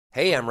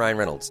Hey, I'm Ryan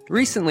Reynolds.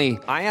 Recently,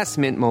 I asked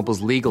Mint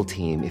Mobile's legal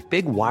team if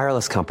big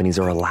wireless companies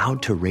are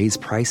allowed to raise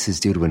prices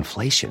due to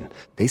inflation.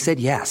 They said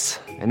yes.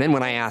 And then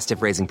when I asked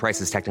if raising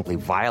prices technically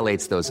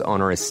violates those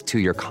onerous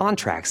two-year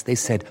contracts, they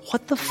said,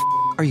 "What the f***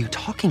 are you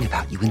talking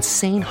about, you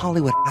insane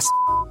Hollywood ass?"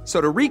 So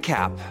to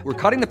recap, we're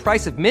cutting the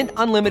price of Mint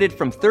Unlimited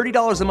from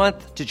 $30 a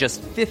month to just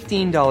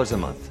 $15 a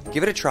month.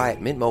 Give it a try at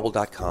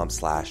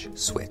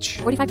mintmobile.com/switch.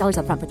 $45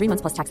 up front for 3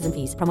 months plus taxes and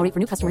fees. Promo rate for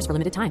new customers for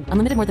limited time.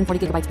 Unlimited more than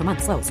 40 gigabytes per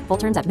month. Slows full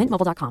terms at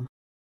mintmobile.com.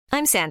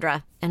 I'm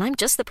Sandra, and I'm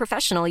just the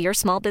professional your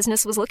small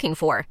business was looking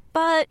for.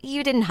 But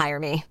you didn't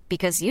hire me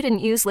because you didn't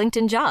use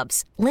LinkedIn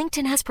Jobs.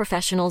 LinkedIn has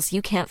professionals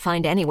you can't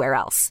find anywhere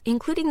else,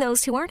 including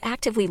those who aren't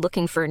actively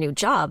looking for a new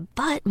job,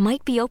 but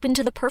might be open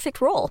to the perfect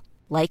role,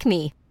 like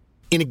me.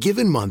 In a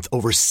given month,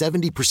 over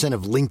 70%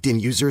 of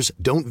LinkedIn users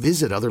don't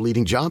visit other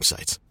leading job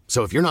sites.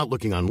 So if you're not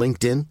looking on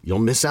LinkedIn, you'll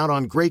miss out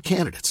on great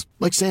candidates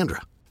like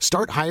Sandra.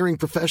 Start hiring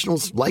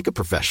professionals like a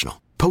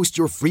professional. Post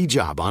your free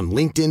job on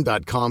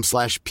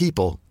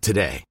linkedin.com/people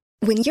today.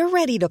 When you're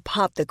ready to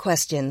pop the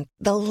question,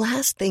 the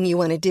last thing you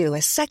want to do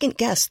is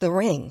second-guess the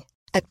ring.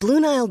 At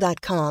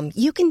BlueNile.com,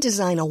 you can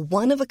design a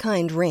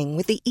one-of-a-kind ring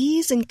with the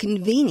ease and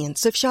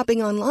convenience of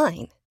shopping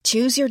online.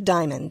 Choose your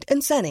diamond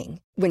and setting.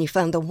 When you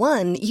find the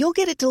one, you'll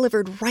get it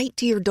delivered right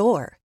to your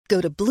door.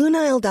 Go to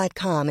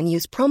BlueNile.com and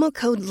use promo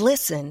code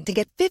LISTEN to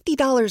get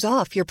 $50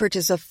 off your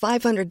purchase of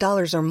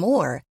 $500 or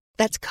more.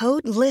 That's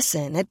code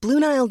LISTEN at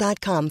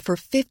BlueNile.com for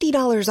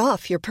 $50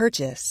 off your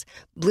purchase.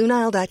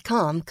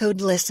 BlueNile.com, code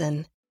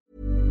LISTEN.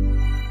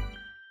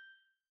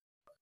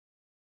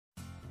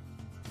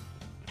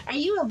 Are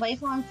you a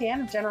lifelong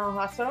fan of General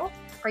Hospital?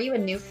 Are you a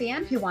new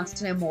fan who wants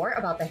to know more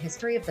about the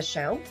history of the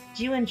show?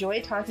 Do you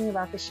enjoy talking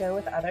about the show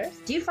with others?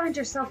 Do you find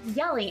yourself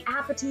yelling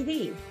at the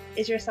TV?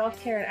 Is your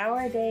self-care an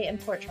hour a day in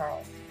Port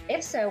Charles?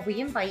 If so,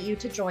 we invite you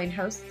to join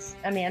hosts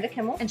Amanda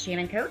Kimmel and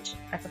Shannon Coach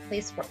at the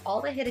place where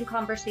all the hidden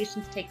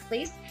conversations take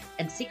place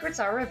and secrets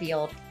are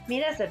revealed.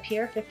 Meet us at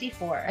Pier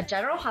 54, a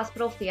General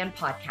Hospital fan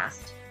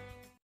podcast.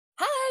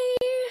 Hi!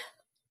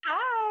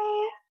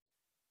 Hi!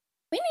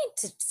 We need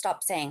to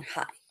stop saying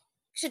hi. We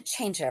should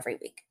change it every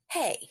week.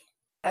 Hey.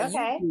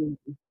 Okay.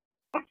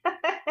 What's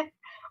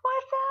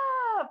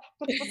up?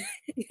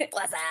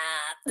 What's up?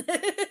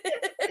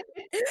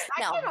 I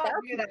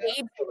cannot do that.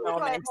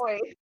 My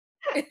voice.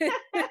 It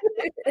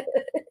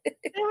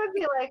would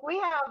be like, we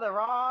have the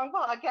wrong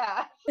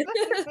podcast.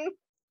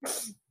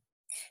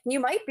 You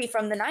might be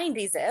from the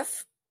 90s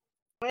if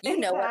you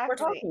know what we're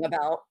talking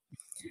about.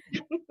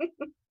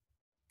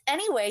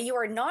 Anyway, you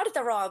are not at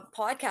the wrong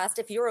podcast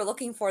if you are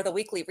looking for the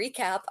weekly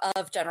recap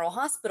of General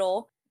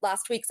Hospital.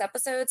 Last week's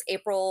episodes,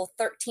 April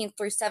 13th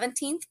through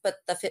 17th,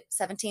 but the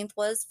 17th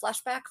was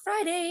Flashback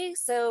Friday.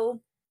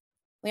 So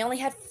we only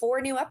had 4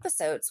 new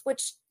episodes,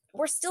 which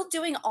we're still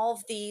doing all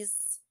of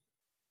these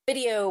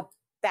video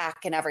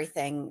back and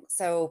everything.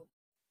 So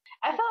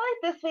I felt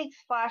like this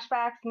week's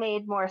flashbacks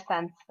made more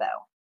sense,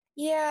 though.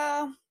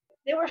 Yeah.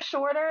 They were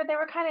shorter. They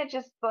were kind of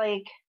just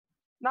like,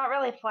 not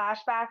really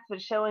flashbacks,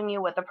 but showing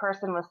you what the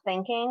person was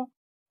thinking.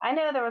 I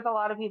know there was a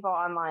lot of people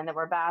online that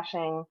were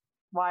bashing,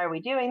 why are we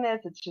doing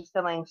this? It's just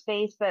filling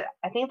space. But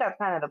I think that's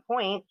kind of the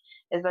point,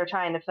 is they're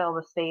trying to fill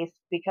the space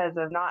because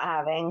of not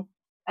having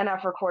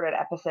enough recorded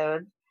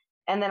episodes.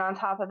 And then on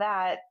top of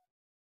that,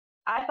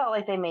 I felt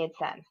like they made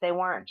sense. They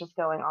weren't just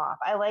going off.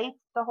 I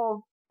liked the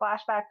whole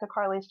flashback to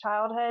Carly's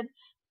childhood,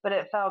 but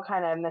it felt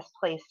kind of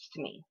misplaced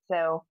to me.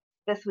 So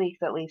this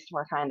week's at least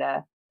were kind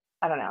of,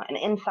 I don't know, an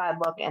inside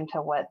look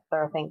into what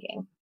they're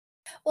thinking.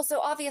 Well, so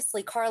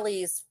obviously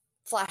Carly's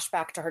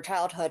flashback to her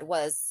childhood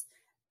was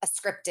a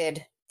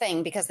scripted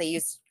thing because they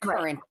used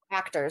current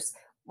actors,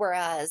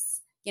 whereas,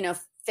 you know,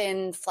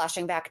 Finn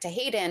flashing back to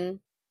Hayden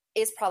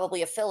is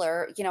probably a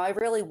filler. You know, I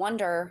really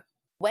wonder,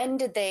 when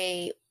did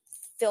they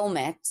film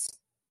it?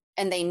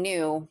 And they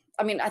knew,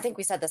 I mean, I think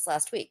we said this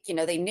last week, you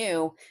know, they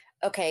knew,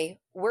 okay,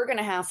 we're going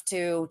to have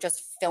to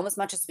just film as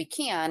much as we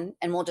can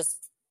and we'll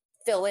just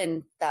fill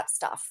in that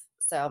stuff.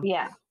 So,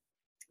 yeah.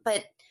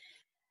 But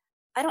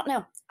I don't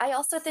know. I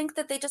also think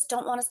that they just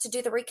don't want us to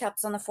do the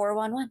recaps on the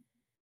 411.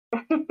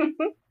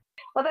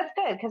 Well, that's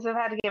good, because we've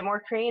had to get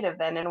more creative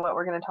then in what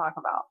we're going to talk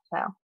about. So,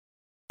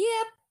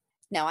 yep.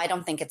 No, I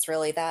don't think it's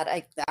really that.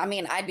 I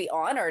mean, I'd be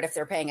honored if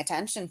they're paying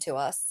attention to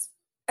us.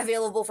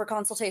 Available for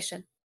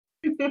consultation.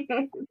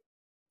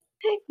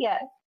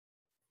 Yes.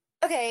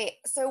 Okay,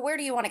 so where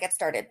do you want to get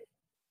started?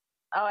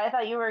 Oh, I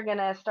thought you were going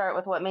to start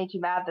with what made you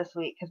mad this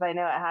week, because I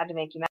know it had to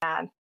make you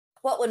mad.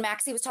 What, when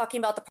Maxie was talking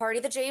about the party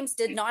that James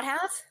did not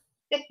have?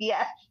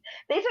 Yes.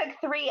 They took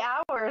 3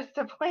 hours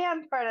to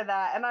plan part of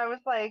that. And I was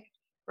like,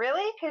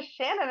 really? Because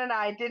Shannon and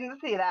I didn't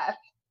see that.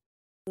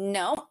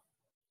 No.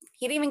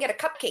 He didn't even get a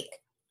cupcake.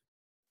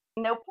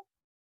 Nope.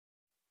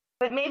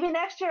 But maybe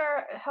next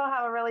year he'll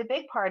have a really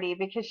big party,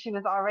 because she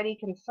was already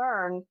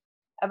concerned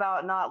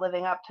about not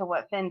living up to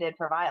what Finn did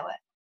for Violet.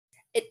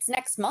 It's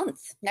next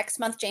month. Next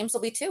month, James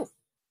will be 2.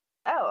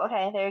 Oh,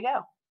 okay. There you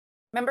go.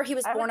 Remember, he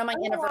was born on my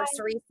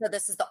anniversary, so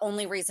this is the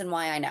only reason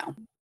why I know.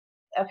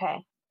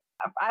 Okay.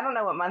 I don't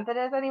know what month it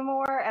is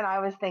anymore, and I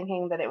was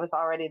thinking that it was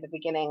already the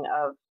beginning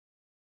of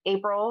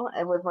April.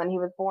 It was when he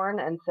was born,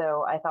 and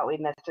so I thought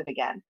we'd missed it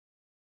again.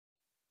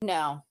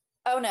 No.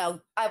 Oh,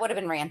 no. I would have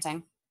been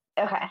ranting.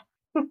 Okay.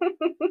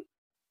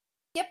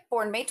 Yep,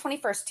 born May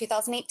 21st,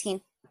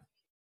 2018.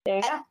 There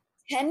you go. At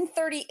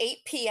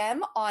 10:38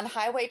 p.m. on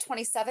Highway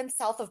 27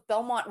 south of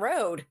Belmont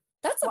Road.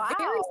 That's a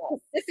very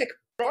specific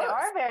They birth.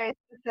 are very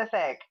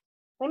specific.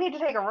 We need to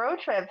take a road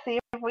trip, see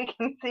if we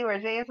can see where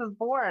James was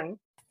born.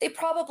 They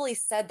probably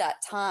said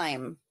that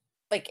time.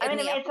 Like, I mean,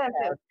 it made sense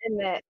in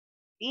the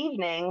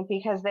evening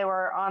because they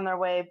were on their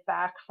way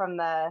back from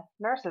the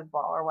nurse's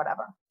ball or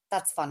whatever.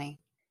 That's funny.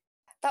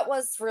 That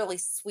was really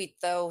sweet,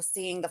 though,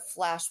 seeing the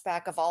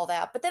flashback of all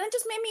that. But then it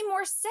just made me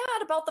more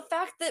sad about the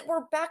fact that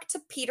we're back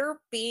to Peter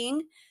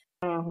being...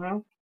 Mm-hmm.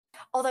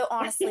 Although,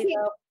 honestly,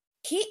 though,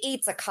 he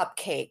eats a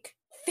cupcake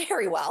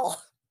very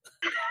well.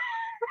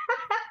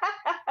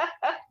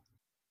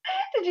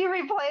 Did you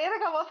replay it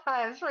a couple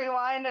times,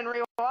 rewind and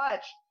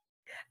rewatch?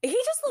 He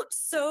just looked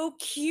so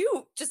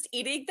cute just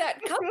eating that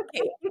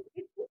cupcake.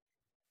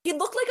 He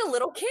looked like a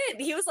little kid.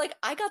 He was like,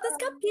 I got this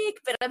cupcake,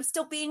 but I'm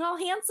still being all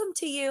handsome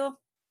to you.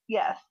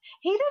 Yes.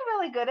 He did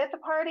really good at the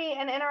party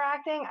and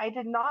interacting. I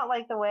did not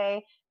like the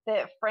way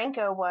that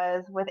Franco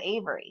was with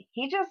Avery.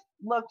 He just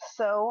looked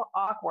so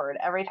awkward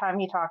every time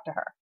he talked to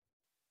her.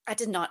 I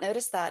did not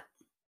notice that.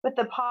 With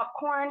the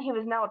popcorn, he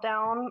was knelt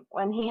down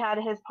when he had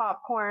his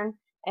popcorn,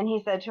 and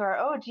he said to her,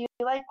 oh, do you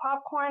like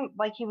popcorn?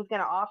 Like he was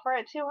going to offer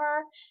it to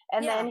her.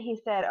 And then he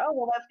said, oh,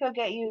 well, let's go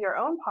get you your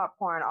own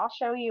popcorn. I'll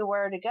show you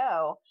where to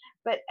go.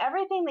 But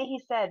everything that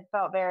he said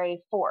felt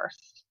very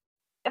forced.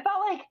 It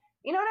felt like,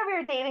 you know, whenever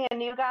you're dating a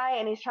new guy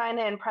and he's trying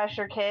to impress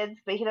your kids,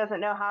 but he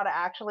doesn't know how to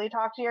actually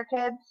talk to your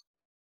kids.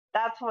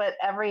 That's what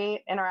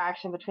every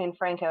interaction between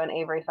Franco and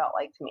Avery felt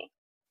like to me.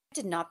 I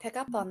did not pick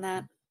up on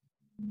that.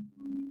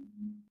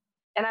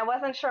 And I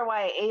wasn't sure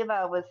why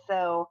Ava was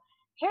so,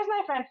 here's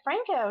my friend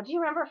Franco. Do you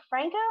remember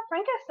Franco?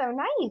 Franco's so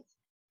nice.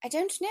 I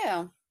don't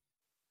know.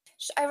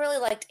 I really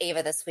liked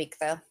Ava this week,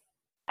 though.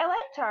 I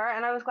liked her,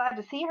 and I was glad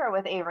to see her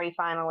with Avery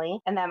finally,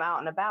 and them out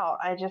and about.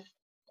 I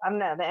don't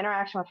know, the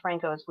interaction with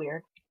Franco is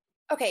weird.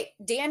 Okay,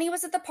 Danny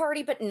was at the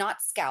party, but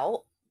not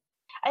Scout.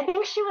 I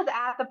think she was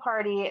at the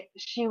party.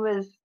 She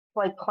was,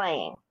 like,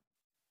 playing.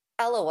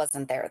 Ella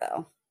wasn't there,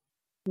 though.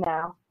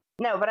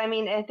 No, but I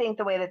mean, I think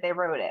the way that they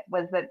wrote it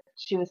was that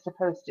she was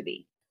supposed to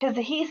be. Because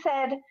he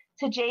said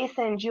to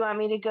Jason, do you want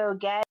me to go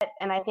get?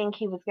 And I think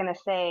he was going to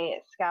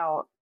say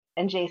Scout,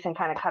 and Jason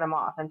kind of cut him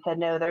off and said,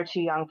 no, they're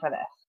too young for this.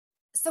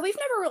 So we've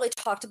never really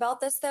talked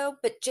about this, though,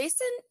 but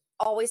Jason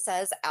always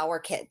says our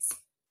kids.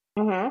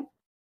 Mm-hmm.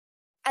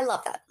 I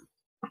love that.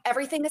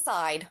 Everything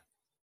aside,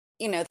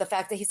 you know, the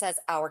fact that he says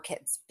our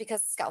kids,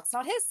 because Scout's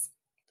not his.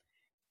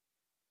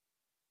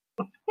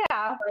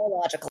 Yeah.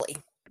 Biologically.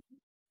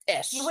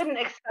 Ish. You wouldn't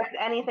expect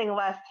anything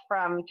less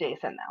from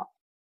Jason, though.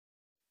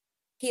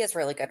 He is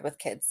really good with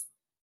kids.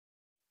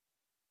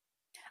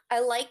 I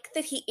like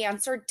that he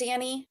answered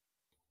Danny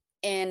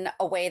in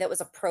a way that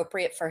was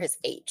appropriate for his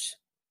age.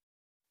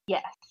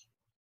 Yes.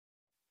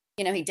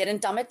 You know, he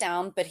didn't dumb it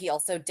down, but he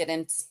also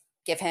didn't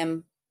give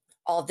him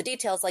all of the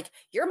details, like,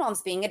 your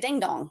mom's being a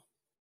ding-dong.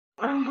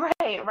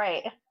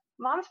 Right.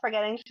 Mom's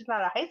forgetting she's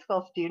not a high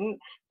school student.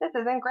 This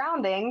isn't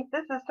grounding.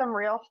 This is some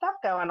real stuff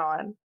going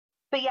on.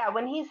 But yeah,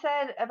 when he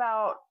said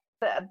about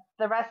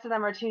the rest of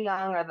them are too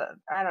young, or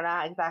I don't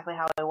know exactly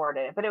how I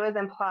worded it, but it was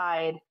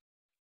implied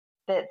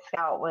that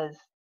Scout was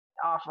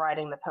off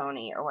riding the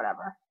pony or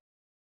whatever.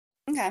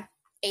 Okay.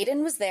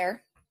 Aiden was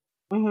there.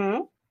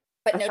 Mm-hmm.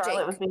 But no Charlotte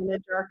Jake. was being a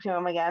jerk to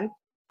him again.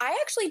 I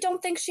actually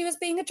don't think she was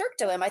being a jerk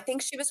to him. I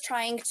think she was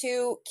trying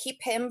to keep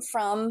him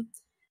from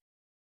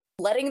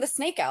letting the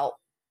snake out.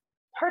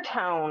 Her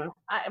tone.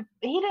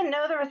 He didn't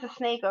know there was a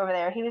snake over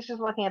there. He was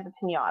just looking at the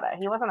piñata.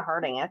 He wasn't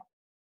hurting it.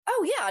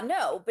 Oh, yeah,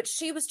 no. But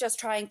she was just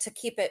trying to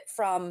keep it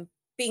from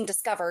being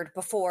discovered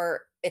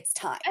before it's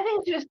time. I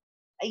think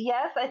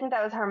I think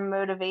that was her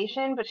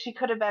motivation, but she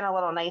could have been a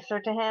little nicer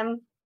to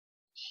him.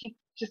 She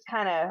just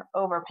kind of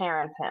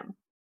overparents him.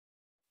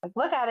 Like,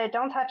 look at it,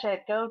 don't touch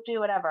it, go do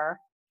whatever.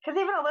 Because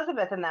even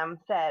Elizabeth and them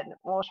said,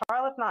 well,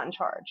 Charlotte's not in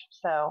charge,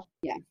 so.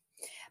 Yeah.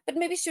 But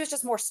maybe she was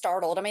just more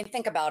startled. I mean,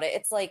 think about it.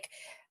 It's like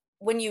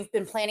when you've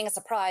been planning a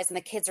surprise and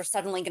the kids are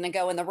suddenly going to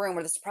go in the room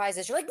where the surprise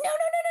is, you're like, no,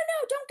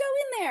 don't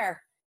go in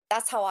there.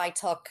 That's how I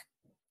took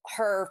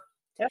her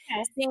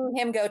seeing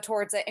him go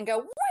towards it and go,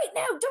 wait,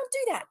 no, don't do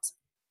that.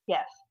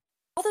 Yes.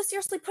 Although,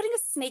 seriously, putting a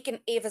snake in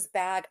Ava's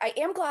bag, I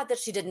am glad that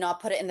she did not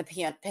put it in the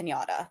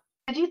piñata.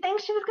 Did you think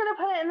she was going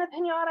to put it in the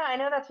piñata? I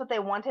know that's what they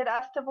wanted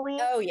us to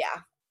believe. Oh,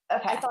 yeah.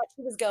 Okay. I thought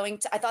she was going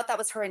to, I thought that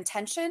was her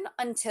intention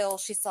until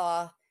she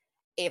saw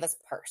Ava's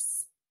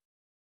purse.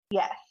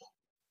 Yes.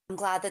 I'm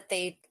glad that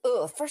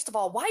first of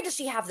all, why does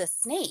she have the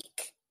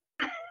snake?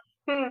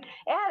 It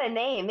had a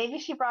name. Maybe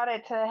she brought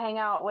it to hang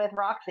out with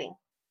Roxy.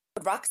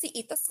 Would Roxy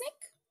eat the snake?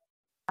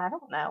 I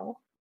don't know.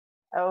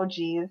 Oh,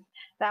 geez.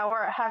 Now we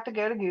have to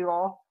go to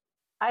Google.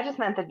 I just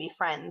meant to be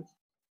friends.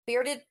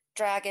 Bearded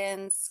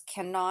dragons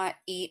cannot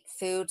eat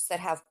foods that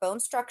have bone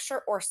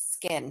structure or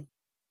skin.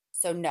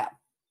 So no.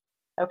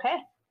 Okay.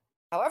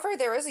 However,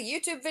 there is a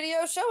YouTube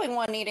video showing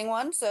one eating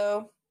one,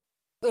 so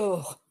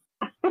ugh.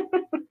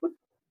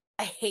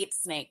 I hate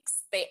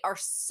snakes. They are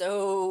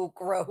so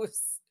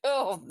gross.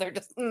 Oh, they're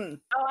just Oh,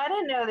 I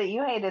didn't know that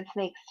you hated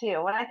snakes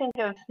too. When I think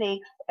of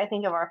snakes, I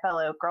think of our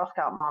fellow Girl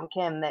Scout mom,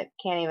 Kim, that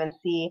can't even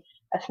see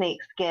a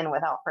snake's skin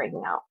without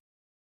freaking out.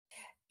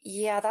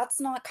 Yeah, that's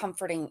not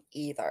comforting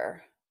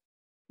either.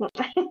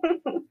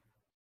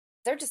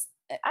 They're just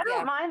I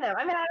don't mind them.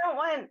 I mean, I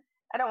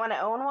don't want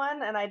to own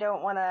one and I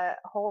don't want to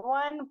hold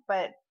one,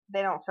 but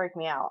they don't freak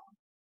me out.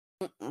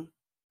 Mm-mm.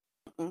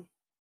 Mm-mm.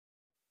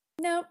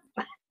 Nope.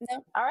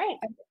 Nope. All right.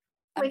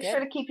 I'm Make good. sure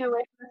to keep you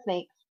away from the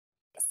snakes.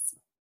 Yes.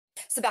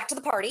 So back to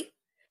the party.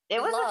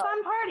 It was a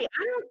fun party.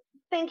 I don't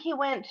think he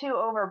went too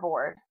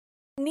overboard.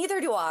 Neither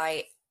do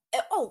I.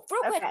 Oh,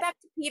 real quick, Okay. back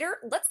to Peter.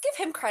 Let's give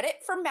him credit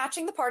for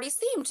matching the party's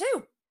theme,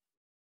 too.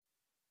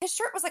 His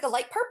shirt was like a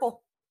light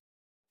purple.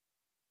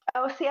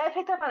 Oh, see, I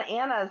picked up on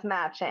Anna's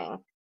matching.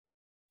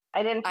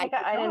 I didn't pay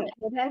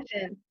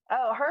attention.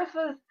 Oh, hers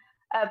was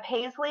a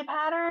paisley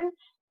pattern,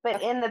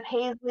 but in the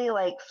paisley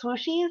like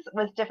swooshies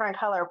was different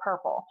color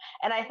purple.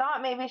 And I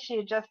thought maybe she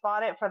had just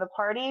bought it for the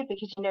party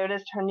because she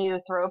noticed her new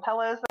throw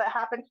pillows that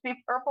happened to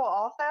be purple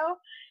also.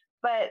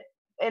 But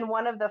in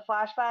one of the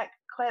flashback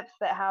clips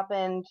that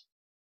happened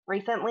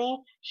recently,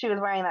 she was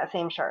wearing that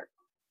same shirt.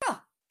 Oh,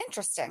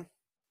 interesting.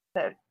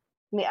 So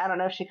I don't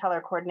know if she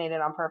color coordinated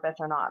on purpose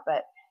or not,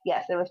 but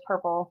yes, it was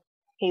purple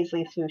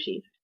paisley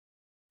swooshies.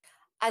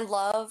 I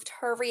loved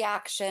her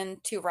reaction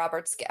to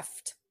Robert's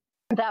gift.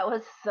 That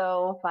was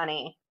so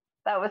funny.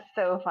 That was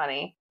so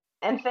funny.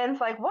 And Finn's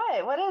like,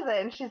 what? What is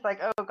it? And she's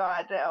like, oh,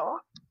 God, no.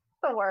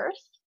 The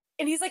worst.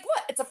 And he's like,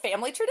 what? It's a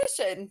family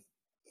tradition.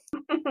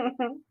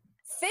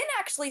 Finn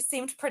actually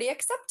seemed pretty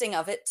accepting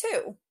of it,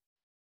 too.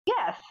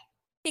 Yes.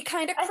 He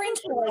kind of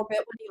cringed a little bit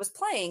when he was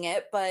playing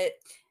it, but...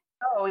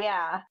 Oh,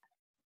 yeah.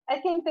 I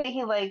think that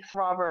he likes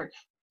Robert's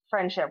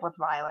friendship with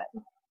Violet.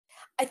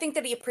 I think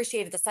that he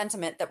appreciated the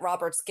sentiment that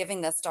Robert's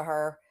giving this to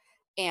her,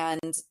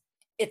 and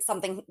it's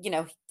something, you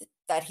know,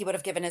 that he would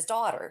have given his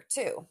daughter,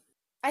 too.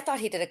 I thought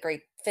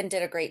Finn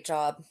did a great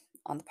job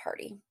on the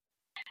party.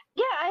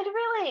 Yeah,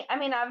 I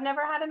mean, I've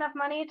never had enough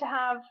money to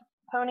have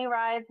pony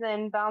rides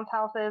and bounce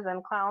houses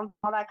and clowns,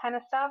 all that kind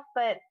of stuff,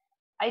 but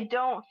I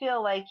don't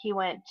feel like he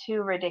went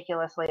too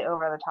ridiculously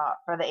over the top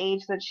for the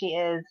age that she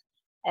is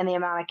and the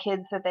amount of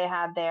kids that they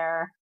had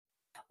there.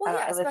 Well,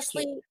 yeah,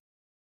 especially,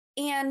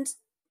 and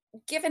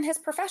given his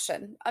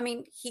profession, I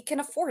mean, he can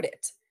afford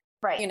it.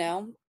 Right. You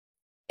know,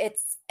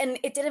 and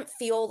it didn't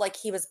feel like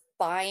he was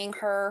buying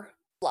her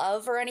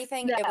love or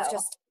anything. No. It was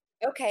just,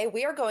 okay,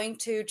 we are going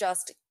to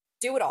just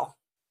do it all.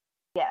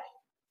 Yes.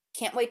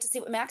 Can't wait to see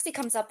what Maxie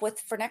comes up with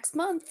for next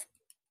month.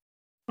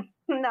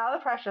 Now the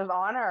pressure's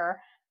on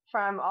her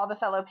from all the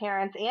fellow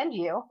parents and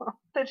you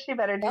that she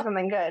better do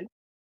something good.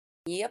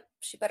 Yep,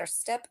 she better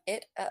step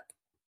it up.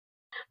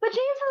 But James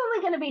is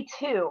only going to be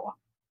 2.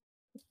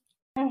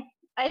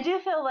 I do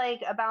feel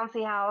like a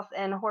bouncy house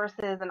and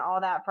horses and all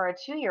that for a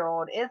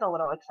 2-year-old is a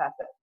little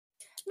excessive.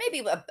 Maybe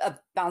a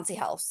bouncy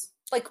house.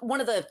 Like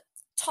one of the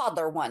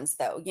toddler ones,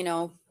 though, you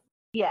know?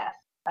 Yes.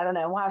 I don't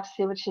know. We'll have to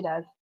see what she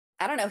does.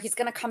 I don't know. He's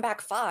going to come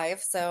back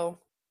 5, so...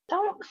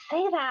 Don't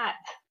say that.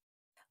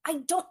 I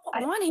don't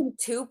want him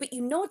to, but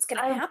you know it's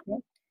going to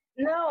happen.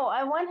 No,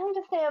 I want him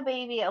to stay a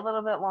baby a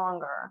little bit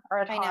longer, or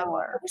a toddler. I know.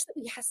 I wish that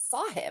we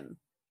saw him.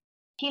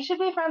 He should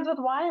be friends with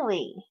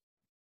Wiley.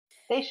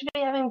 They should be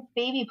having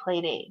baby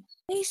play dates.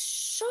 They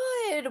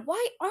should.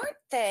 Why aren't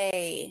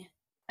they?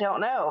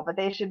 Don't know, but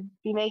they should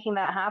be making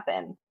that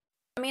happen.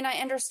 I mean, I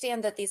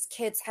understand that these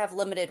kids have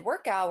limited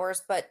work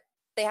hours, but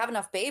they have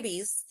enough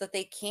babies that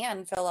they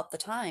can fill up the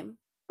time.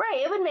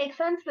 Right. It would make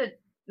sense that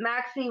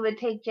Maxie would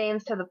take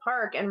James to the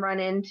park and run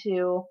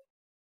into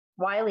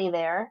Wiley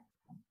there.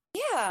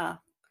 Yeah.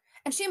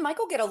 And she and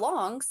Michael get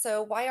along,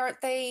 so why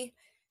aren't they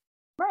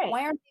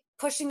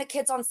pushing the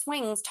kids on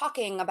swings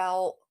talking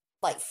about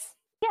life?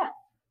 Yeah,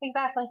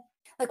 exactly.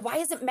 Like, why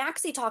isn't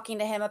Maxie talking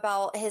to him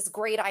about his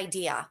great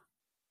idea?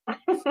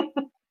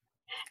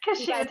 Because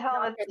she would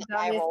tell him it's the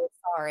dumbest.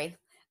 Sorry.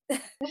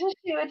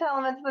 She would tell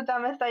him it's the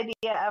dumbest idea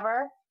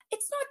ever.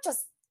 It's not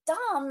just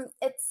dumb.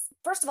 It's,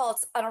 first of all,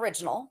 it's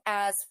unoriginal,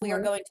 as we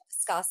are going to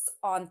discuss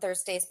on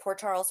Thursday's Port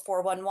Charles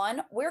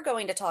 411. We're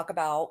going to talk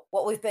about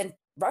what we've been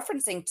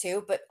referencing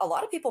to, but a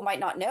lot of people might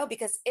not know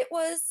because it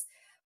was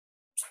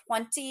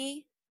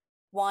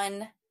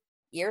 21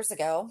 years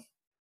ago.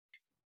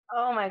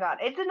 Oh my God.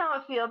 It did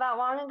not feel that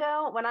long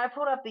ago. When I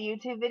pulled up the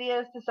YouTube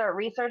videos to start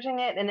researching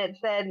it and it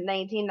said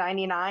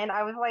 1999,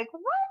 I was like,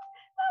 what?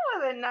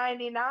 That wasn't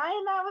 99.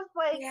 That was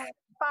like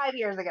 5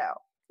 years ago.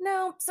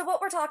 No. So what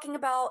we're talking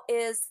about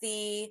is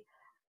the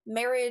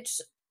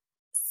marriage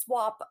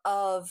swap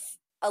of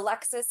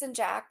Alexis and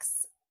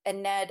Jax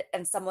and Ned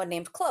and someone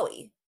named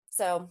Chloe.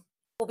 So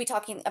we'll be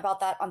talking about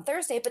that on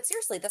Thursday. But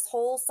seriously, this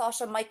whole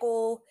Sasha,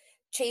 Michael,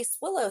 Chase,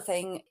 Willow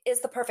thing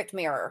is the perfect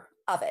mirror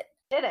of it.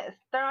 It is.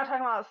 They're not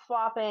talking about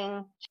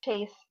swapping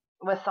Chase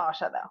with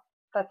Sasha, though.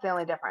 That's the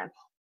only difference.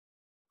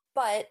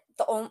 But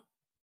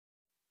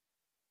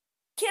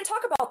can't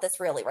talk about this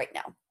really right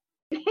now.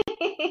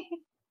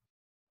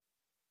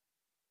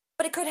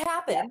 But it could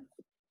happen. Yeah.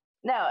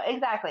 No,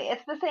 exactly.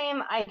 It's the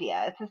same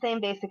idea. It's the same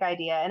basic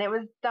idea. And it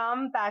was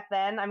dumb back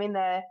then. I mean,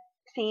 the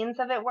scenes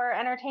of it were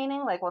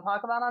entertaining, like we'll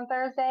talk about on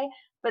Thursday,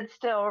 but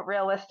still,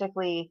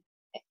 realistically,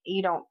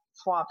 you don't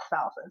swap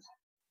spouses.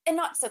 And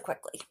not so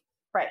quickly.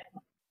 Right.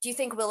 Do you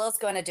think Willow's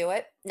going to do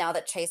it now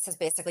that Chase has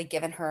basically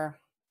given her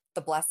the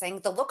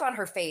blessing? The look on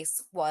her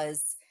face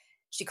was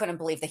she couldn't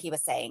believe that he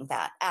was saying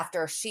that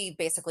after she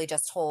basically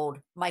just told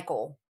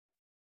Michael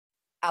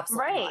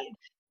absolutely right. not.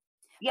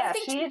 Yeah, I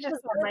think she just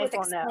was said with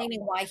Michael no.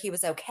 explaining why he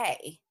was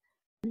okay.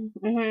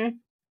 Mm-hmm.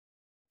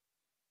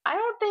 I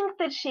don't think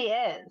that she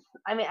is.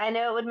 I mean, I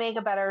know it would make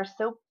a better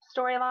soap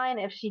storyline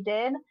if she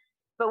did,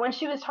 but when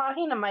she was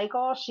talking to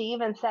Michael, she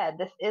even said,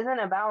 this isn't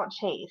about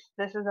Chase.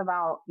 This is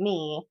about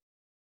me,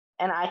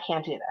 and I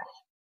can't do this.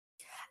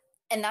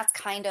 And that's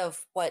kind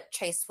of what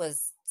Chase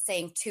was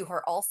saying to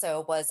her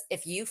also, was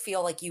if you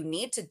feel like you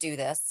need to do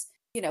this,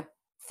 you know,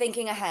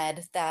 thinking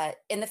ahead that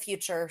in the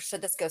future,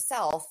 should this go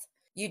south,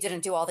 you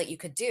didn't do all that you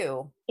could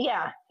do.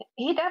 Yeah,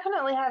 he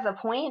definitely has a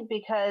point,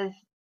 because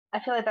I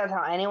feel like that's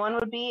how anyone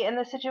would be in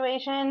this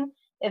situation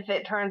if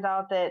it turns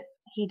out that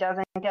he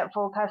doesn't get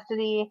full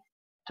custody,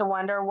 to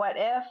wonder what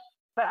if.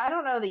 But I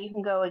don't know that you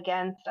can go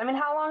against. I mean,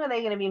 how long are they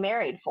going to be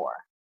married for?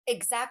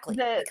 Exactly.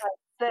 The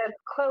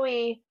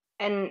Chloe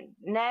and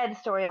Ned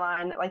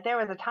storyline, like there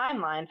was a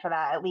timeline for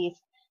that, at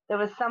least that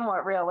was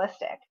somewhat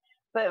realistic.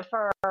 But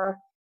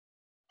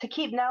to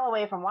keep Nell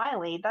away from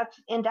Wiley, that's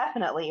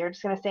indefinitely. You're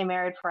just going to stay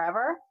married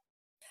forever?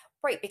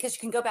 Right, because you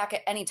can go back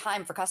at any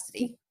time for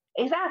custody.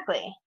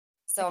 Exactly.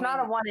 So it's not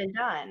a one and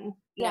done.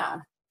 Yeah.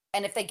 No.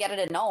 And if they get it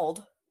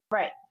annulled.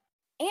 Right.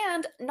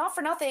 And not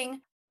for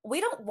nothing,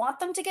 we don't want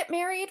them to get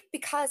married,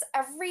 because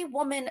every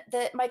woman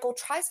that Michael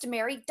tries to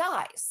marry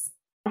dies.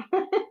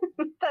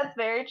 That's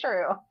very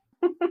true.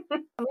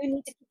 We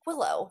need to keep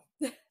Willow.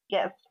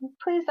 Yes.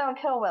 Please don't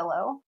kill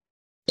Willow.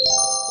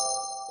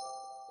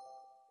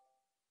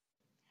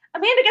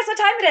 Amanda, guess what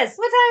time it is?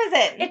 What time is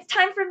it? It's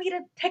time for me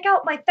to pick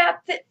out my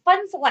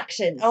FabFitFun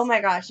selections. Oh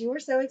my gosh, you were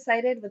so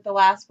excited with the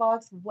last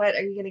box. What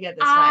are you going to get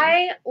this time?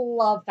 I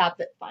love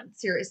FabFitFun.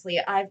 Seriously,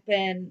 I've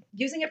been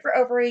using it for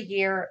over a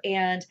year,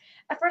 and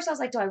at first I was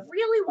like, do I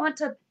really want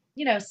to,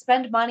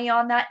 spend money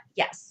on that?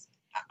 Yes.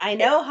 I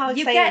know how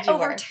excited you get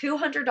over over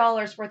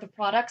 $200 worth of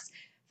products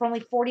for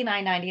only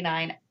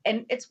 $49.99,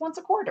 and it's once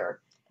a quarter.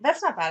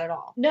 That's not bad at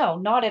all. No,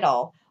 not at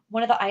all.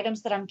 One of the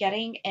items that I'm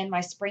getting in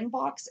my spring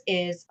box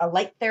is a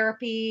light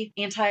therapy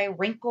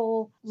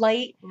anti-wrinkle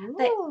light.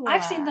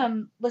 I've seen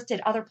them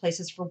listed other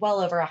places for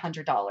well over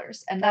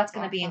 $100, and that's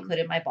going to be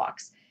included in my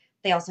box.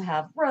 They also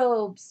have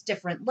robes,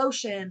 different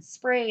lotions,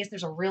 sprays.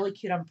 There's a really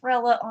cute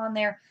umbrella on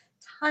there.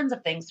 Tons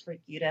of things for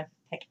you to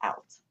pick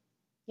out.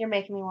 You're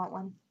making me want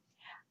one.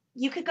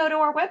 You could go to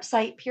our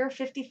website,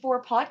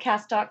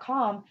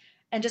 pure54podcast.com,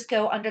 and just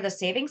go under the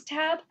savings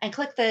tab and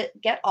click the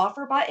Get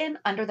Offer button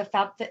under the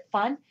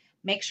FabFitFun.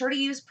 Make sure to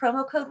use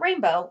promo code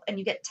RAINBOW and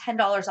you get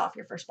 $10 off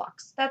your first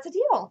box. That's a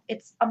deal.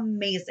 It's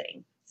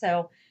amazing.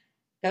 So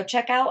go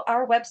check out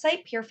our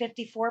website,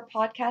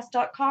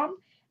 pure54podcast.com,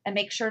 and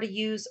make sure to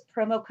use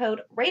promo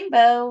code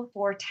RAINBOW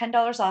for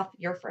 $10 off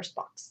your first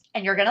box.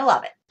 And you're going to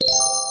love it.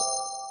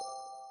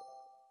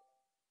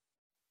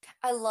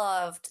 I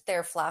loved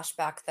their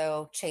flashback,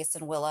 though, Chase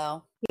and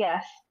Willow.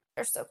 Yes.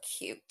 They're so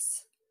cute.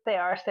 They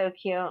are so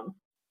cute.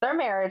 Their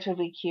marriage would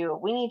be cute.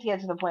 We need to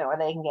get to the point where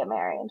they can get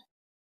married.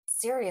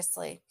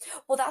 Seriously.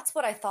 Well, that's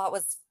what I thought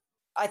was,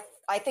 I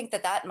think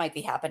that might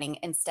be happening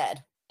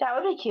instead. That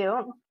would be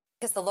cute.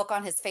 Because the look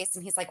on his face,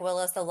 and he's like,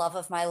 Willow's the love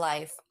of my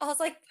life. I was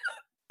like,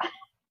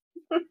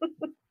 yay.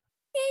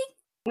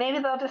 Maybe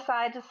they'll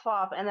decide to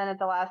swap and then at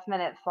the last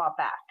minute swap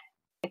back.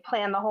 They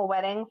plan the whole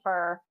wedding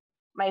for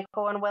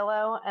Michael and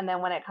Willow, and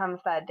then when it comes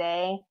that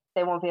day,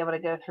 they won't be able to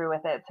go through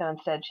with it, so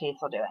instead Chase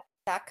will do it.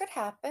 That could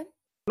happen.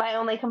 My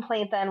only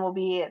complaint then will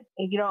be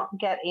you don't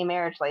get a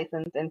marriage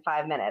license in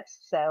 5 minutes,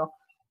 so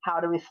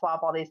how do we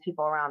swap all these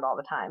people around all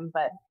the time?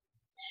 But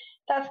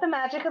that's the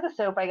magic of the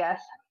soap, I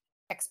guess.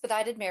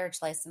 Expedited marriage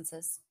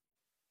licenses.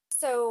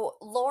 So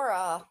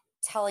Laura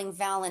telling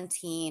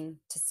Valentine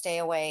to stay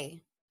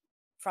away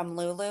from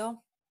Lulu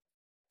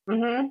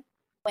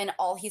when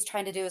all he's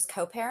trying to do is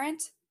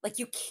co-parent. Like,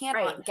 you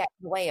cannot get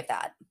in the way of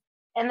that.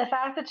 And the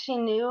fact that she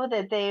knew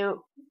that they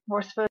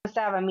were supposed to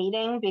have a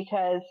meeting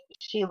because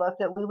she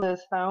looked at Lulu's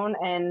phone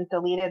and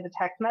deleted the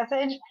text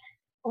message.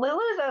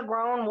 Lulu's a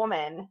grown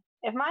woman.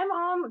 If my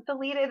mom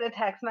deleted a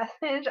text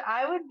message,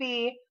 I would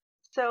be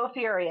so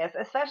furious,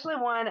 especially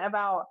one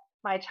about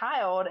my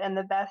child and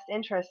the best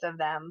interest of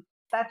them.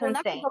 That's insane.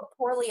 That could look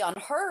poorly on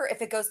her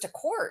if it goes to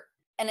court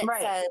and it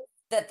says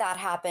that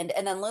happened.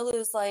 And then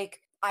Lulu's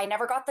like, I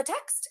never got the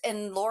text.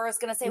 And Laura's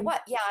going to say,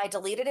 what? Yeah, I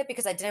deleted it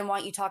because I didn't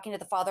want you talking to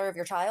the father of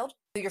your child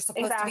who you're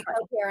supposed to be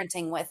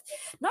co-parenting with.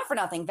 Not for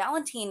nothing.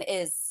 Valentine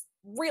is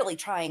really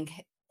trying,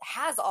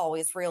 has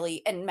always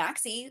really, and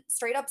Maxie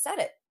straight up said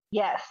it.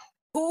 Yes.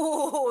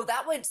 Ooh,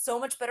 that went so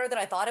much better than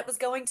I thought it was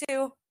going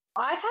to.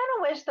 I kind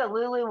of wish that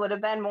Lulu would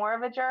have been more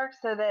of a jerk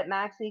so that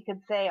Maxie could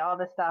say all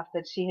the stuff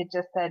that she had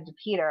just said to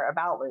Peter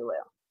about Lulu.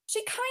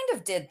 She kind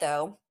of did,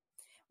 though.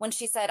 When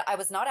she said, I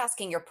was not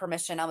asking your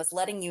permission, I was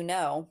letting you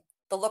know.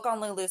 The look on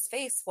Lulu's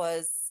face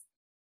was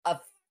of,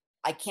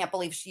 I can't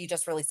believe she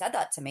just really said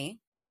that to me.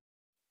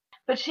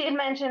 But she had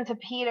mentioned to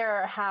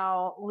Peter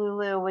how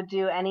Lulu would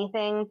do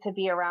anything to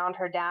be around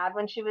her dad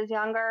when she was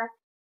younger.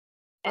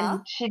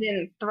 And she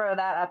didn't throw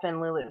that up in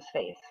Lulu's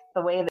face.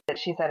 The way that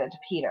she said it to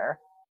Peter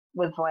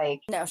was like,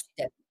 no, she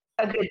did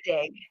a good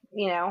dig,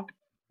 you know?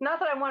 Not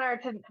that I want her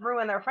to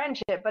ruin their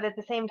friendship, but at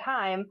the same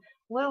time,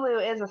 Lulu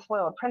is a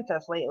spoiled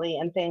princess lately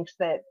and thinks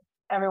that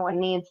everyone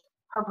needs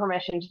her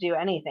permission to do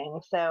anything.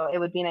 So it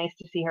would be nice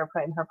to see her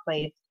put in her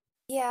place.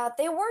 Yeah,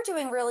 they were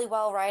doing really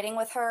well writing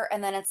with her,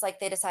 and then it's like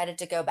they decided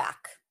to go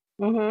back.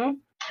 Mm-hmm.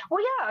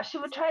 Well, yeah, she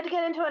would try to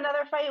get into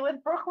another fight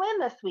with Brooklyn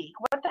this week.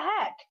 What the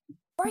heck?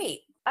 Right.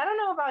 I don't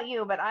know about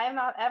you, but I have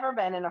not ever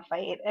been in a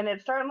fight, and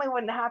it certainly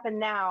wouldn't happen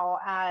now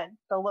at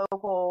the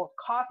local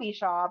coffee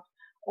shop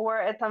or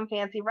at some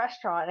fancy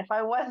restaurant if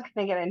I was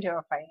going to get into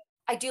a fight.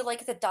 I do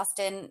like that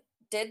Dustin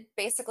did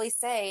basically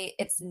say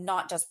it's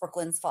not just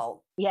Brooklyn's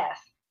fault. Yes.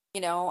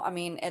 You know, I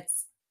mean,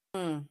 it's...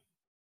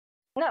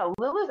 No,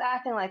 Lulu's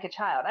acting like a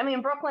child. I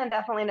mean, Brooklyn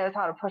definitely knows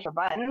how to push a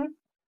button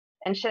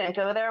and shouldn't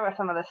go there with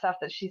some of the stuff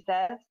that she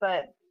says,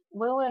 but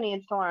Lulu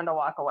needs to learn to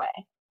walk away.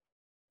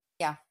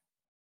 Yeah.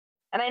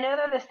 And I know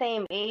they're the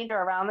same age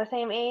or around the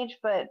same age,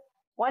 but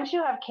once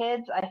you have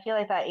kids, I feel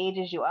like that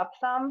ages you up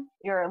some.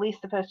 You're at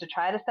least supposed to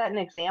try to set an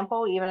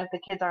example, even if the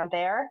kids aren't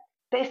there.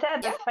 They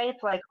said this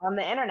fight's like on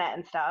the internet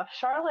and stuff.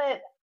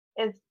 Charlotte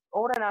is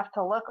old enough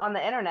to look on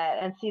the internet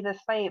and see this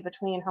fight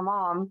between her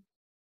mom.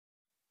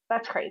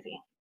 That's crazy.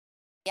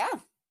 Yeah,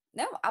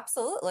 no,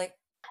 absolutely.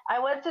 I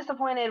was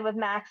disappointed with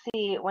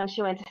Maxie when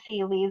she went to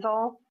see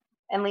Liesel,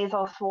 and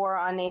Liesel swore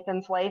on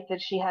Nathan's life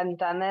that she hadn't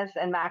done this,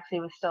 and Maxie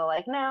was still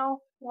like, no,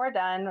 we're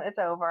done, it's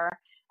over.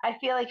 I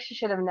feel like she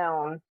should have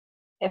known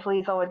if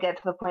Liesel would get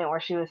to the point where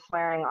she was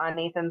swearing on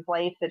Nathan's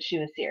life that she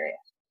was serious.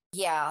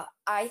 Yeah,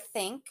 I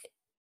think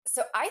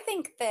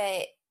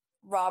that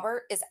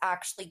Robert is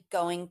actually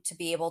going to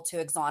be able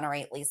to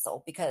exonerate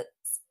Liesel, because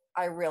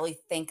I really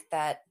think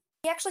that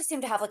he actually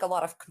seemed to have like a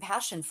lot of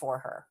compassion for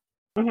her.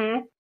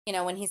 Mm-hmm. You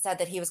know, when he said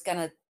that he was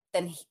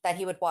that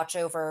he would watch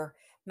over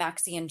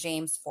Maxie and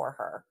James for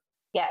her.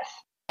 Yes.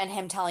 And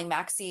him telling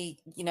Maxie,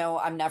 you know,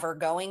 I'm never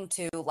going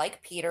to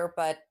like Peter,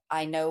 but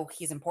I know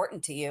he's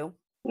important to you.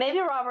 Maybe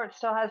Robert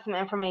still has some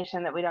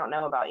information that we don't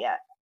know about yet.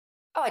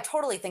 Oh, I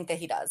totally think that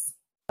he does.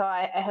 So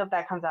I hope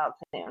that comes out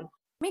soon.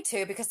 Me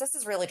too, because this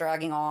is really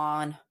dragging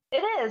on.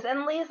 It is.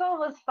 And Liesel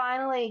was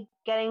finally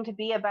getting to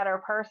be a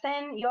better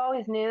person. You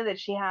always knew that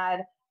she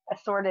had a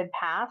sordid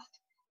past,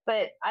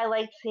 but I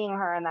liked seeing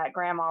her in that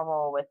grandma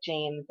role with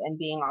James and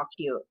being all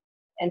cute.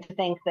 And to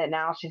think that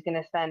now she's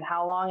going to spend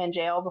how long in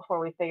jail before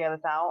we figure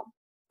this out?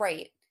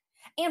 Right.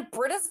 And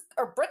Britt's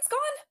gone?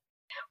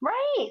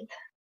 Right.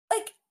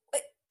 Like,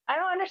 I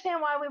don't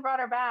understand why we brought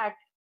her back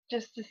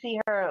just to see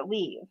her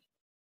leave.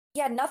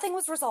 Yeah, nothing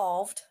was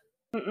resolved.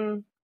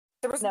 Mm-mm.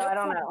 There was no I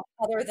don't know.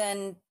 Other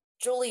than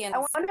Julian. I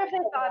wonder if they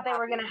thought they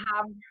were going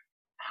to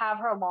have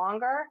her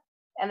longer,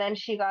 and then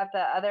she got the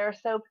other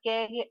soap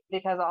gig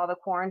because of all the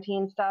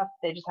quarantine stuff.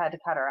 They just had to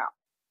cut her out.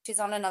 She's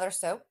on another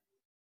soap?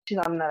 She's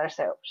on another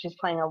soap. She's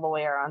playing a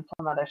lawyer on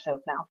some other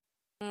soap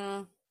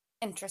now.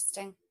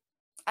 Interesting.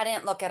 I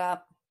didn't look it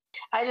up.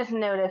 I just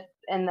noticed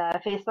in the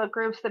Facebook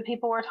groups that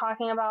people were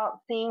talking about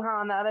seeing her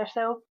on the other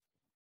soap.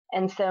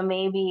 And so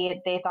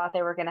maybe they thought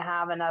they were going to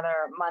have another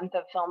month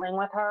of filming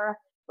with her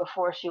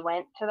before she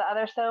went to the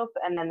other soap,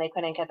 and then they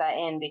couldn't get that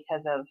in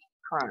because of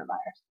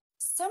coronavirus.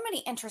 So many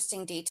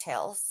interesting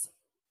details.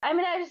 I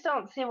mean, I just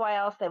don't see why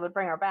else they would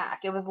bring her back.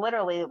 It was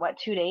literally,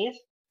 2 days?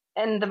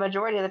 And the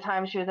majority of the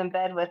time she was in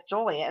bed with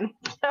Julian.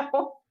 So I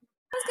was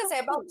going to say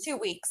about 2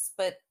 weeks,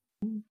 but...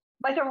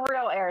 Like a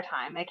real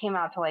airtime. It came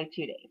out to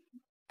 2 days.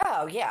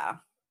 Oh, yeah.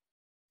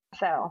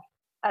 So,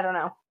 I don't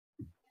know.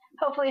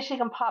 Hopefully she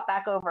can pop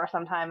back over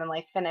sometime and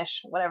finish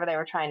whatever they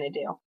were trying to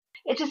do.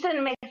 It just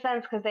didn't make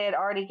sense because they had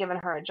already given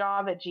her a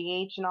job at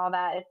GH and all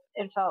that.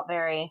 It felt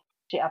very,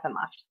 she up and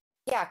left.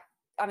 Yeah.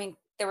 I mean,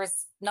 there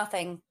was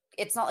nothing.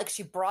 It's not like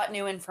she brought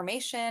new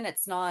information.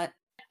 It's not.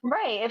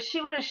 Right. If she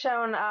would have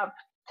shown up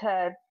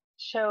to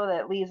show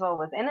that Liesel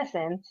was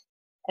innocent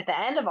at the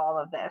end of all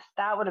of this,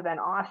 that would have been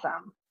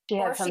awesome. She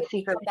had some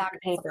secret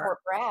paper.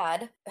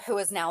 Brad, who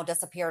has now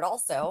disappeared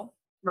also.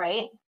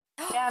 Right.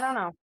 Yeah, I don't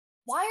know.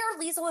 Why are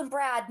Liesel and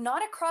Brad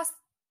not across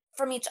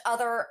from each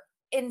other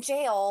in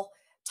jail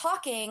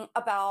talking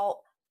about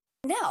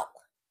Nell?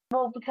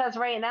 Well, because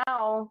right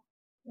now,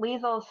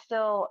 Liesel's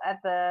still at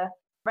the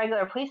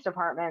regular police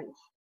department's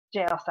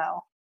jail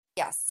cell.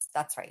 Yes,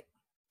 that's right.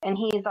 And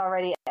he's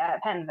already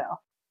at Penville.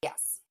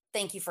 Yes.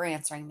 Thank you for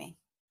answering me.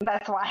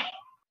 That's why.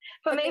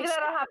 But maybe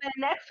that'll happen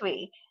next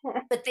week.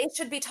 But they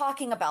should be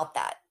talking about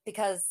that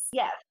because...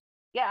 Yes.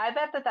 Yeah, I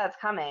bet that's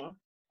coming.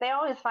 They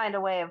always find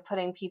a way of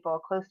putting people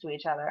close to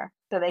each other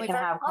so they can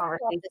have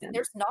conversations.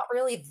 There's not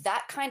really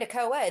that kind of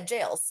co-ed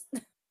jails.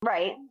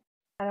 Right.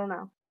 I don't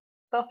know.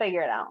 They'll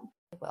figure it out.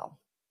 They will.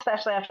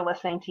 Especially after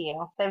listening to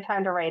you. They have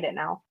time to write it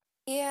now.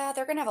 Yeah,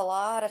 they're going to have a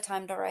lot of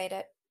time to write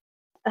it.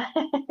 I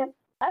don't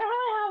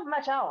really have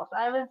much else.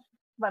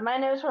 But my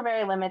notes were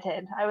very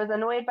limited. I was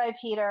annoyed by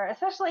Peter,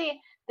 especially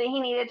that he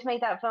needed to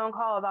make that phone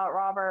call about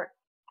Robert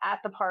at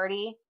the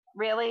party.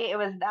 Really? It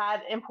was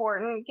that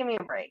important? Give me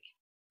a break.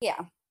 Yeah.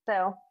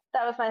 So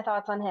that was my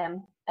thoughts on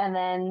him. And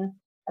then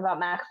about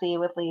Maxie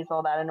with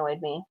Liesel, that annoyed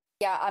me.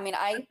 Yeah, I mean,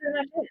 I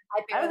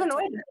was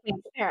annoyed with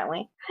him,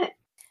 apparently.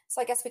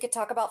 So I guess we could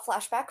talk about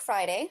Flashback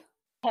Friday.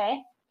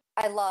 Okay.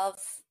 I love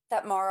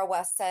that Mara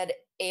West said,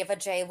 Ava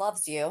J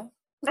loves you.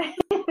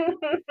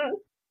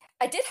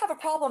 I did have a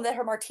problem that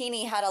her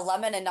martini had a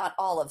lemon and not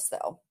olives,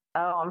 though.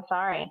 Oh, I'm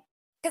sorry.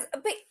 But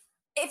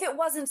if it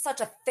wasn't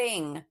such a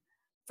thing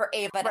for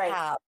Ava to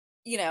have,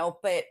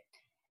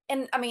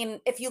 and I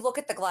mean, if you look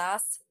at the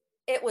glass,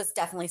 it was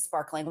definitely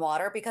sparkling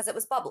water because it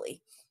was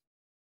bubbly.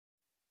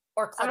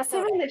 Or I'm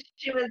assuming that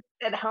she was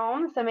at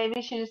home, so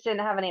maybe she just didn't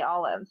have any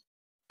olives.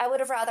 I would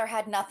have rather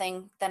had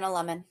nothing than a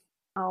lemon.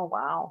 Oh,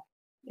 wow.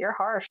 You're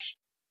harsh.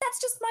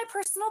 That's just my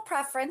personal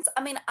preference.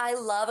 I mean, I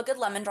love a good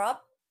lemon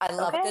drop. I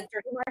love a good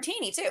dirty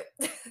martini, too.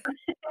 I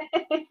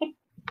was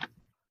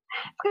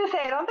going to say,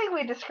 I don't think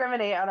we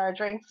discriminate on our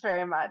drinks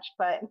very much,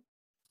 but...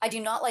 I do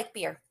not like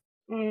beer.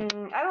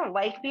 I don't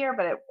like beer,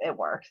 but it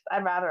works.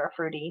 I'd rather a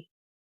fruity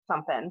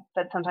something,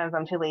 but sometimes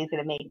I'm too lazy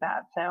to make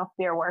that, so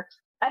beer works.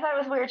 I thought it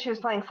was weird she was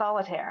playing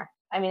solitaire.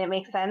 I mean, it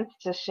makes sense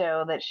to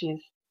show that she's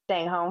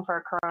staying home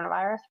for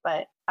coronavirus,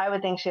 but I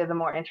would think she has a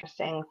more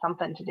interesting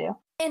something to do.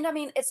 And I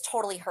mean, it's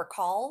totally her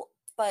call,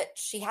 but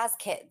she has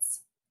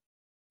kids.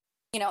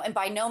 And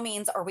by no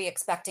means are we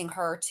expecting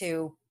her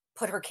to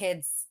put her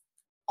kids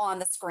on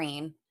the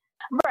screen.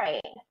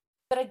 Right.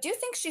 But I do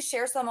think she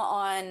shares them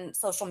on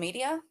social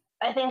media.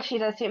 I think she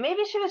does too.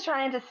 Maybe she was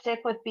trying to stick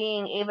with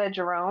being Ava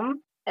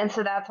Jerome, and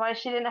so that's why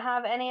she didn't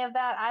have any of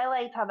that. I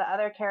liked how the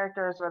other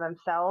characters were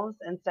themselves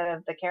instead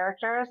of the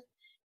characters.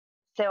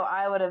 So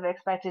I would have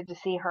expected to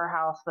see her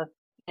house with,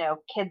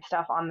 kid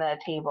stuff on the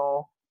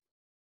table.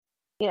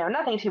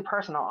 Nothing too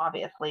personal,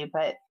 obviously,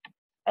 but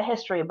a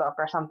history book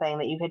or something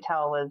that you could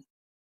tell was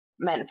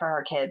meant for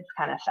her kids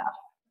kind of stuff.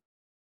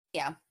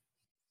 Yeah.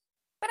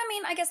 But I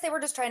mean, I guess they were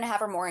just trying to have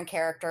her more in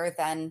character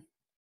than...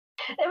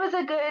 It was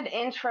a good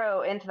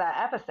intro into that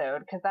episode,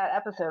 because that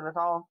episode was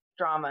all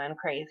drama and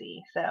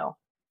crazy, so...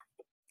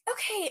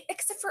 Okay,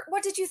 except for,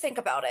 what did you think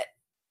about it?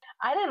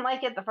 I didn't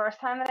like it the first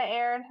time that it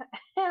aired,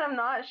 and I'm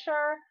not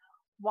sure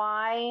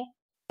why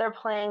they're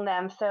playing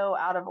them so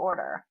out of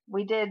order.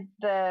 We did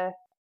the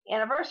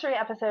anniversary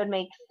episode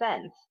makes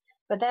sense,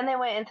 but then they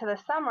went into the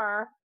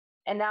summer,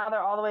 and now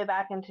they're all the way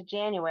back into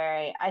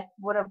January. I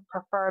would have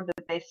preferred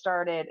that they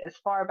started as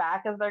far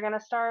back as they're going to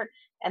start,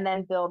 and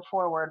then build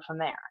forward from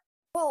there.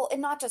 Well,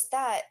 and not just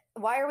that,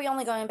 why are we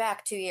only going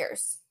back 2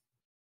 years?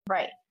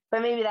 Right.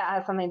 But maybe that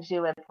has something to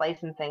do with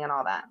licensing and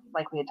all that,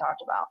 like we had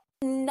talked about.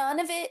 None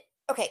of it.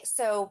 Okay,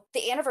 so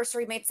the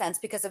anniversary made sense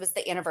because it was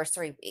the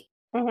anniversary week.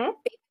 Mm-hmm.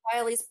 Baby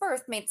Wiley's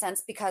birth made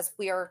sense because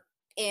we are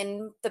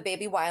in the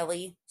Baby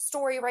Wiley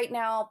story right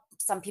now.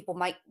 Some people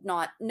might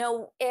not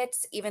know it,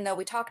 even though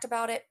we talked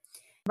about it.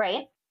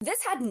 Right.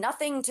 This had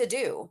nothing to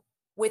do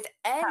with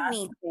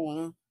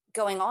anything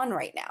going on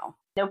right now.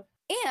 Nope.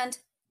 And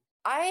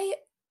I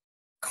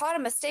caught a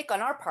mistake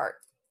on our part.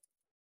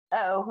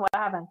 Oh, what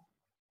happened?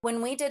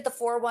 When we did the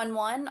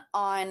 411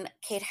 on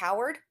Kate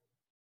Howard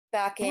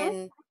back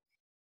in,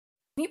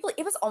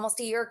 it was almost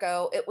a year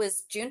ago. It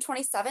was June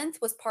 27th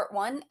was part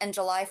 1 and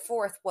July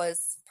 4th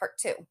was part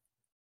 2.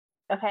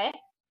 Okay.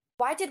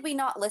 Why did we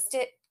not list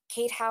it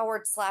Kate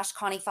Howard /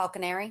 Connie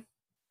Falconeri?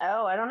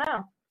 Oh, I don't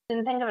know.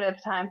 Didn't think of it at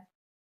the time.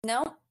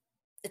 No,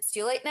 it's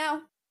too late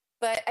now.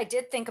 But I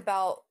did think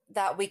about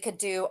that we could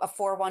do a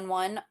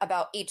 411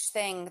 about each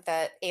thing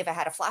that Ava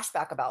had a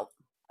flashback about.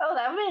 Oh,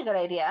 that would be a good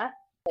idea.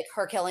 Like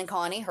her killing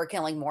Connie, her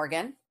killing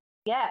Morgan.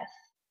 Yes,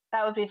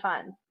 that would be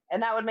fun.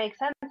 And that would make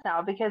sense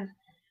now because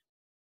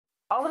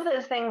all of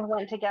those things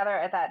went together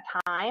at that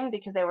time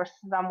because they were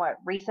somewhat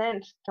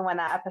recent to when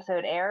that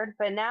episode aired.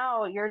 But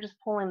now you're just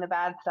pulling the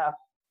bad stuff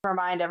to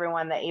remind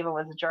everyone that Ava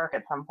was a jerk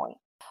at some point.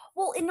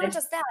 Well, and not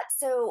just that.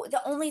 So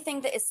the only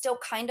thing that is still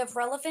kind of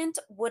relevant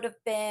would have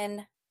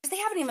been, because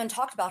they haven't even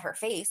talked about her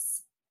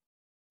face.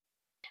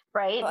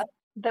 Right. But,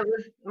 that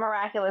was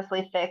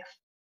miraculously fixed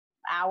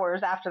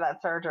hours after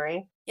that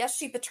surgery. Yes,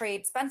 she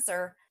betrayed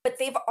Spencer, but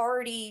they've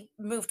already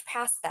moved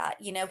past that.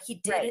 He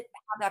did have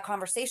that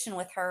conversation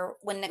with her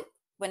when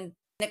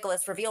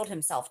Nicholas revealed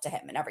himself to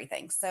him and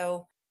everything.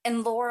 So,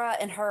 and Laura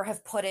and her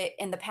have put it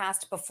in the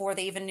past before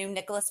they even knew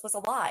Nicholas was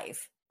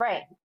alive.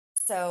 Right.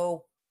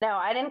 So. No,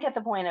 I didn't get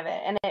the point of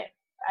it. And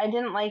I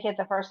didn't like it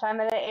the first time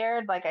that it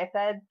aired, like I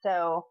said.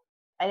 So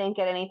I didn't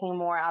get anything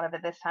more out of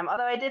it this time.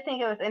 Although I did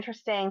think it was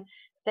interesting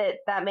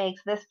that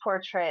makes this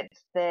portrait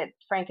that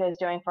Franco is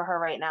doing for her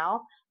right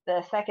now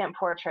the second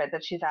portrait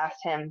that she's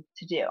asked him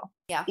to do.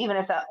 Yeah. Even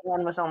if that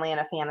one was only in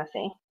a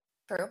fantasy.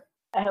 True.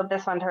 I hope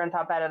this one turns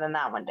out better than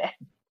that one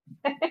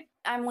did.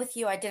 I'm with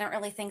you. I didn't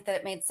really think that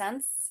it made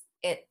sense.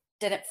 It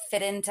didn't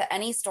fit into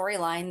any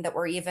storyline that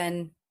we're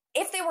even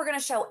if they were going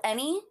to show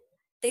any,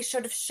 they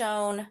should have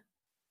shown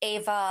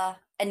Ava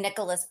and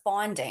Nicholas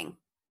bonding,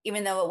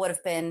 even though it would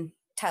have been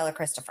Tyler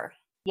Christopher.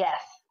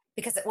 Yes.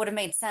 Because it would have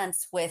made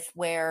sense with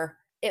where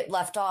it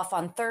left off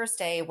on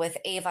Thursday with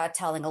Ava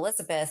telling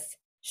Elizabeth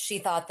she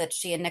thought that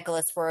she and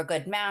Nicholas were a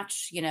good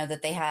match, you know,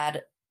 that they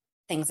had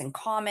things in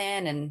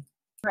common and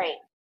right.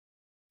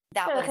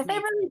 That would because they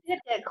really did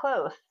get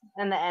close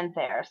in the end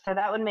there. So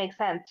that would make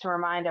sense to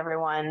remind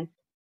everyone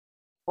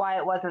why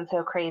it wasn't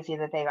so crazy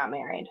that they got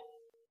married.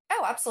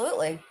 Oh,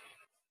 absolutely.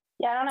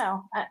 Yeah, I don't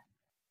know.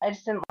 I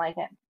just didn't like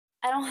it.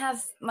 I don't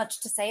have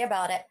much to say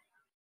about it.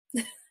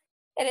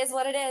 It is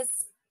what it is.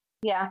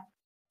 Yeah.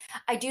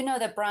 I do know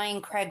that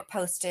Brian Craig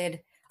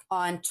posted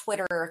on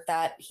Twitter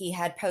that he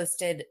had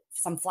posted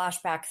some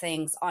flashback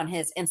things on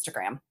his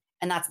Instagram,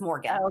 and that's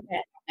Morgan. Oh,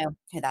 okay. I know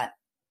who that,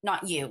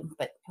 not you,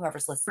 but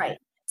whoever's listening. Right.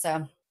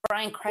 So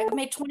Brian Craig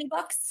made $20.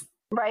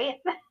 Right.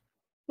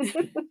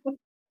 He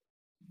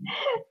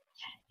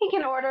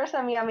can order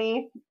some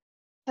yummy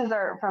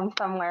dessert from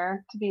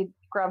somewhere to be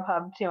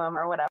Grubhub to him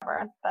or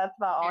whatever. That's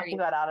about all he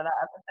got out of that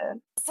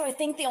episode. So I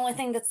think the only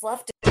thing that's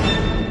left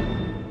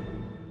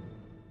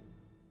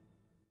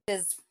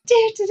is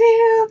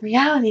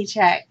reality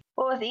check.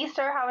 What was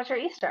Easter? How was your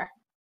Easter?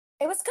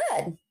 It was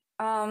good.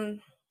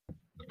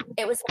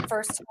 It was the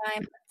first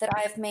time that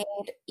I've made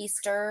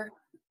Easter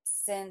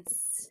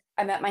since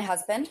I met my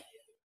husband.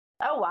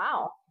 Oh,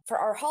 wow. For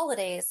our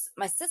holidays,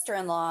 my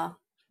sister-in-law,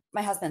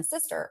 my husband's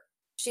sister,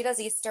 she does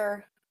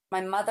Easter.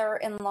 My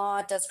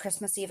mother-in-law does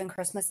Christmas Eve and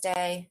Christmas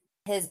Day.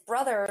 His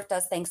brother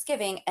does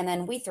Thanksgiving, and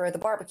then we throw the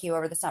barbecue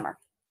over the summer.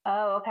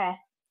 Oh, okay.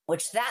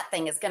 Which that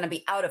thing is going to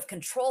be out of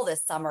control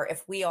this summer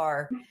if we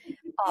are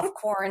off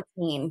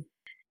quarantine.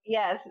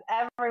 Yes,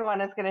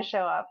 everyone is going to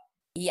show up.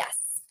 Yes,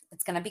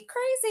 it's going to be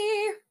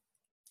crazy.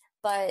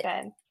 But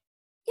good.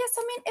 Yes,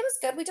 I mean, it was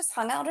good. We just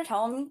hung out at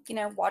home, you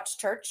know, watched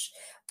church,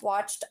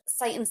 watched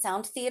Sight and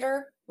Sound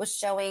Theater was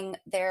showing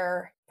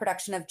their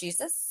production of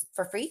Jesus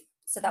for free.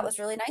 So that was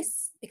really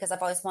nice because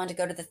I've always wanted to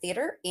go to the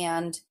theater.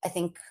 And I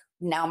think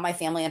now my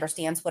family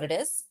understands what it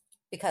is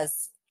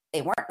because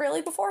they weren't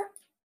really before.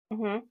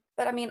 Mm-hmm.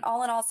 But I mean,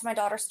 all in all, so my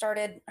daughter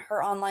started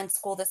her online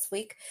school this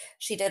week.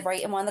 She did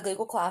write in one of the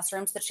Google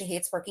Classrooms that she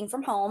hates working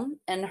from home.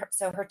 And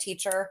so her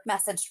teacher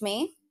messaged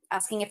me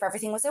asking if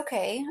everything was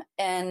okay.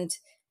 And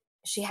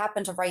she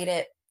happened to write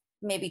it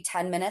maybe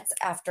 10 minutes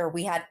after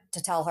we had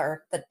to tell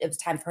her that it was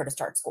time for her to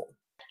start school.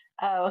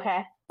 Oh,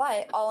 okay.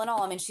 But all in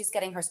all, I mean, she's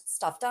getting her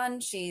stuff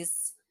done.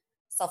 She's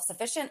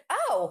self-sufficient.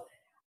 Oh,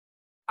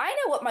 I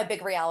know what my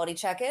big reality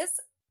check is.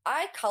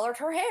 I colored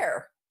her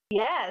hair.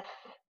 Yes.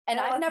 And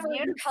I've never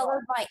even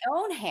colored my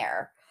own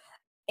hair.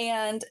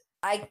 And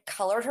I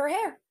colored her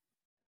hair.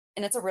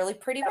 And it's a really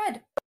pretty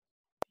red.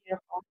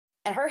 Beautiful.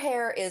 And her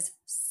hair is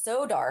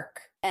so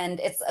dark.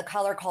 And it's a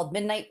color called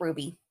Midnight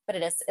Ruby. But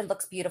it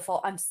looks beautiful.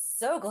 I'm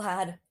so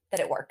glad that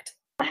it worked.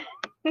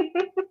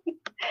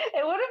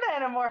 It would have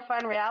been a more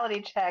fun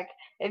reality check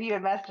if you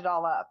had messed it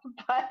all up.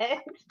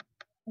 But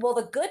well,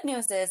 the good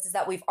news is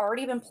that we've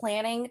already been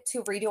planning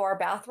to redo our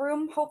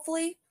bathroom,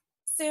 hopefully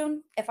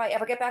soon, if I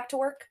ever get back to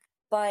work.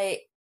 But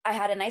I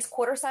had a nice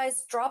quarter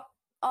size drop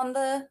on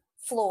the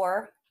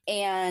floor,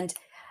 and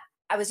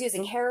I was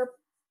using hair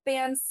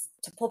bands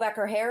to pull back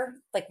her hair,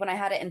 like when I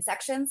had it in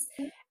sections,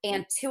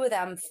 and 2 of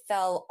them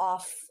fell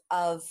off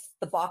of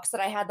the box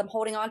that I had them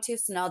holding onto.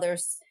 So now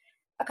there's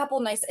a couple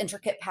nice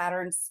intricate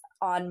patterns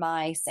on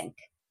my sink.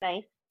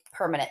 Nice.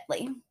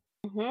 Permanently.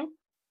 Mm-hmm.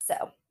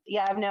 So.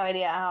 Yeah, I have no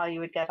idea how you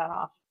would get that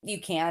off.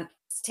 You can't.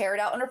 Just tear it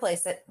out and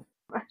replace it.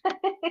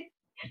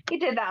 You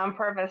did that on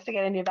purpose to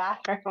get a new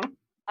bathroom.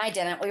 I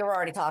didn't. We were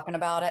already talking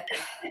about it.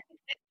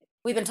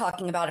 We've been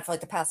talking about it for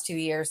like the past 2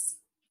 years.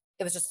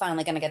 It was just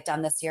finally going to get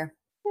done this year.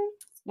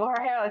 Well,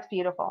 her hair looks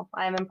beautiful.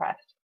 I'm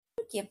impressed.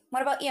 Thank you.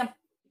 What about you?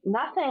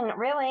 Nothing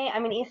really. I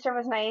mean, Easter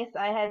was nice.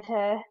 I had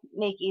to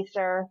make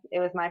Easter. It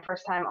was my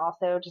first time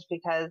also just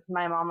because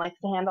my mom likes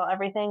to handle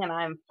everything and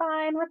I'm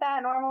fine with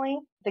that normally.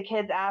 The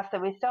kids asked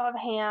that we still have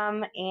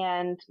ham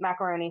and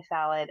macaroni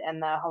salad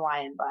and the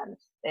Hawaiian buns.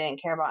 They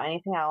didn't care about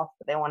anything else,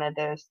 but they wanted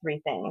those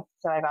 3 things.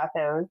 So I got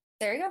those.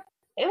 There you go.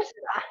 It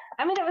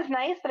was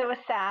nice, but it was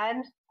sad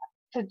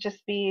to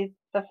just be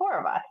the 4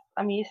 of us.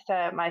 I'm used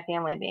to my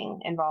family being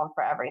involved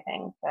for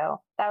everything.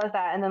 So that was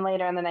that. And then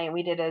later in the night,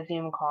 we did a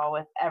Zoom call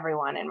with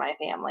everyone in my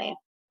family,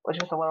 which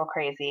was a little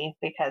crazy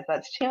because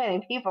that's too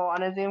many people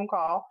on a Zoom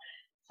call.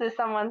 So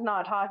someone's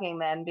not talking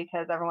then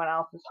because everyone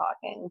else is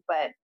talking.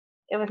 But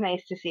it was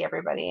nice to see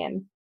everybody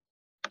and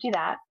do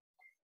that.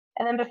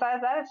 And then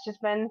besides that, it's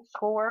just been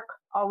schoolwork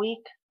all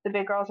week. The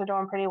big girls are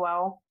doing pretty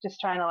well, just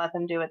trying to let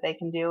them do what they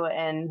can do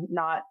and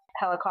not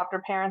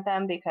helicopter parent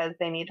them because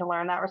they need to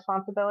learn that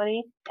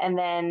responsibility. And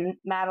then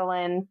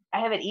Madeline, I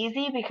have it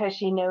easy because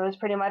she knows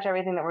pretty much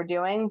everything that we're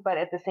doing, but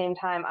at the same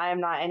time, I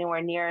am not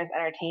anywhere near as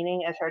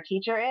entertaining as her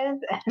teacher is,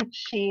 and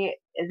she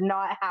is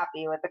not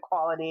happy with the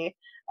quality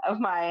of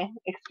my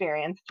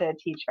experience to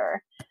teach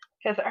her.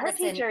 Because her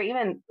teacher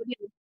even...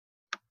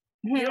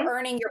 You're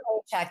earning your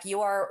paycheck.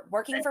 You are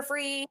working for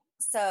free,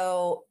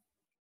 so...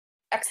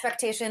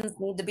 expectations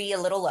need to be a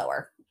little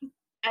lower.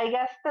 I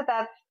guess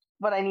that's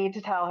what I need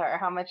to tell her,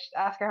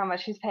 ask her how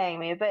much she's paying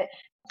me. But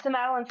so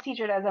Madeline's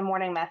teacher does a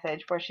morning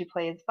message where she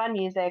plays fun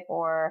music,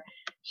 or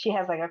she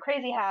has like a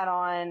crazy hat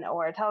on,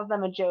 or tells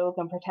them a joke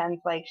and pretends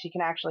like she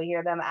can actually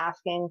hear them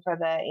asking for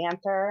the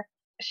answer.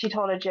 She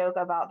told a joke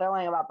about, they're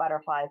learning about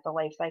butterflies, the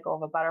life cycle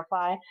of a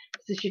butterfly.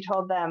 So she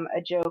told them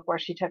a joke where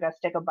she took a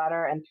stick of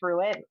butter and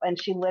threw it,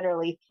 and she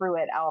literally threw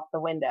it out the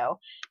window.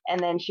 And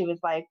then she was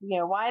like,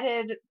 why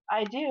did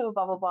I do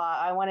blah, blah, blah?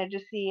 I wanted to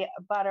see a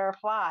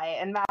butterfly.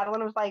 And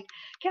Madeline was like,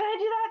 can I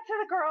do that to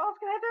the girls?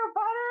 Can I throw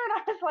butter? And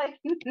I was like,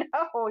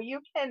 no,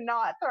 you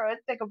cannot throw a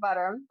stick of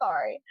butter. I'm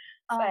sorry.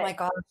 Oh my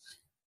gosh.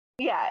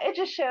 Yeah, it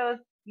just shows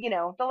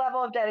the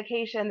level of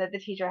dedication that the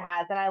teacher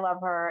has, and I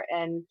love her,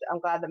 and I'm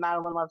glad that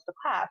Madeline loves the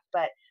class,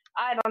 but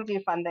I don't do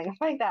fun things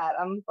like that.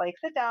 I'm like,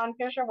 sit down,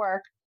 here's your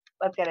work,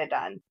 let's get it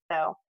done.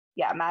 So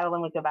yeah, Madeline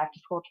would go back to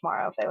school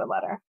tomorrow if they would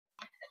let her.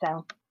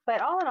 So,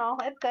 but all in all,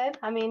 it's good.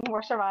 I mean,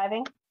 we're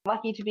surviving.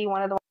 Lucky to be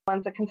one of the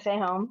ones that can stay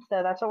home,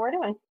 so that's what we're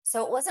doing.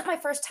 So it wasn't my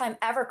first time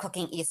ever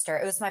cooking Easter.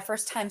 It was my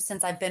first time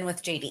since I've been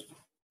with JD.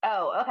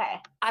 Oh, okay.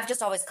 I've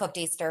just always cooked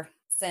Easter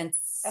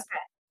since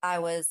I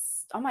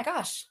was, oh my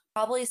gosh,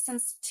 probably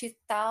since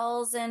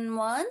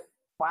 2001.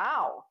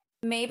 Wow.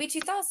 Maybe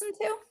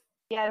 2002.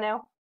 Yeah,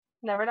 no,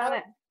 never done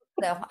it.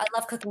 So I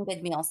love cooking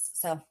big meals.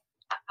 So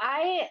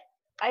I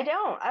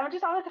don't. I'm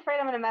just always afraid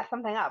I'm going to mess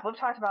something up. We've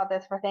talked about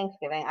this for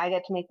Thanksgiving. I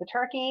get to make the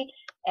turkey,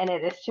 and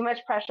it is too much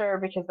pressure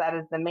because that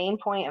is the main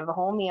point of the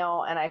whole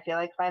meal. And I feel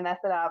like if I mess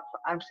it up,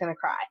 I'm just going to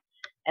cry.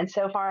 And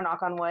so far,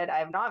 knock on wood, I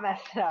have not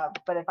messed it up.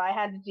 But if I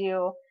had to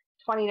do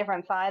 20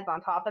 different sides on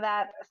top of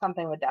that,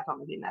 something would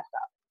definitely be messed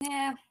up.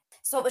 Yeah.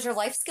 So what was your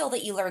life skill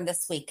that you learned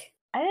this week?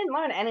 I didn't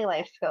learn any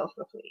life skills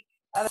this week,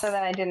 other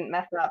than I didn't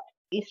mess up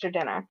Easter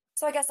dinner.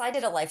 So I guess I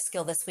did a life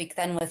skill this week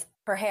then with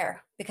her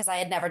hair, because I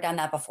had never done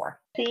that before.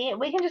 See,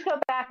 we can just go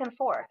back and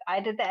forth. I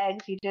did the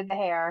eggs, you did the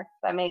hair.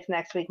 That makes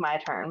next week my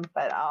turn,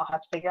 but I'll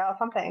have to figure out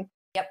something.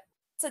 Yep.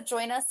 So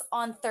join us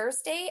on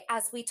Thursday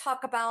as we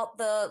talk about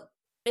the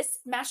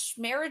mismatched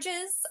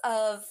marriages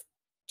of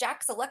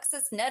Jax,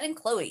 Alexis, Ned, and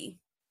Chloe.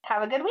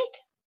 Have a good week.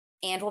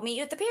 And we'll meet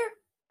you at the pier.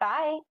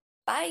 Bye.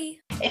 Bye.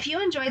 If you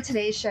enjoyed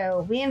today's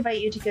show, we invite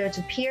you to go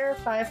to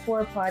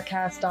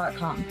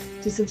pier54podcast.com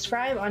to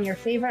subscribe on your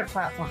favorite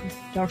platform.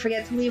 Don't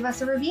forget to leave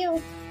us a review.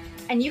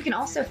 And you can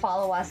also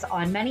follow us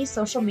on many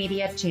social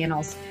media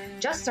channels.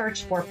 Just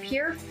search for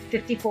Pier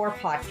 54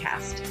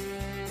 Podcast.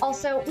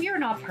 Also, we are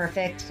not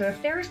perfect, so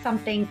if there is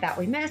something that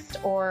we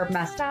missed or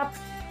messed up,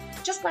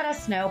 just let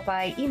us know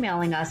by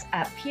emailing us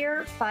at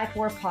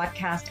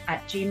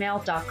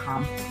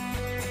pier54podcast@gmail.com.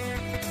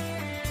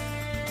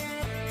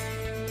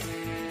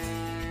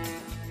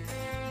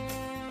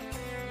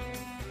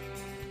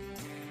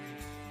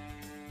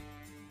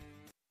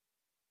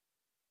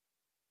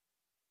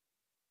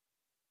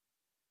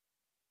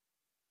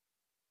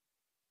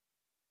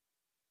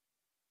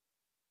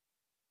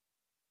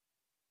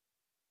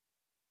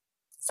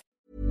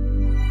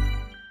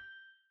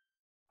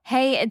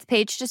 Hey, it's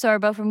Paige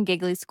DeSorbo from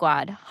Giggly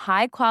Squad.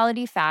 High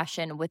quality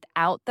fashion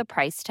without the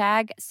price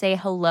tag. Say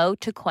hello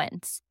to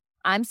Quince.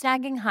 I'm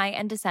snagging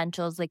high-end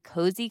essentials like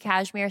cozy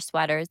cashmere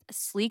sweaters,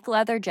 sleek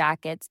leather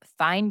jackets,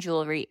 fine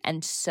jewelry,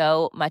 and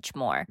so much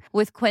more.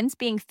 With Quince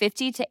being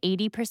 50 to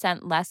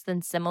 80% less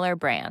than similar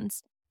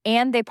brands.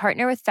 And they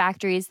partner with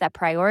factories that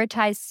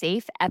prioritize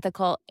safe,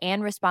 ethical,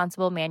 and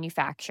responsible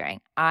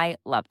manufacturing. I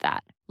love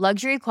that.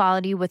 Luxury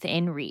quality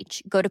within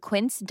reach. Go to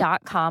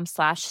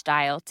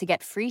quince.com/style to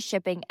get free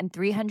shipping and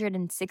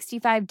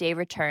 365-day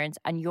returns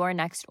on your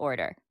next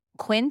order.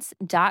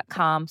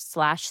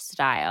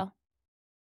 Quince.com/style.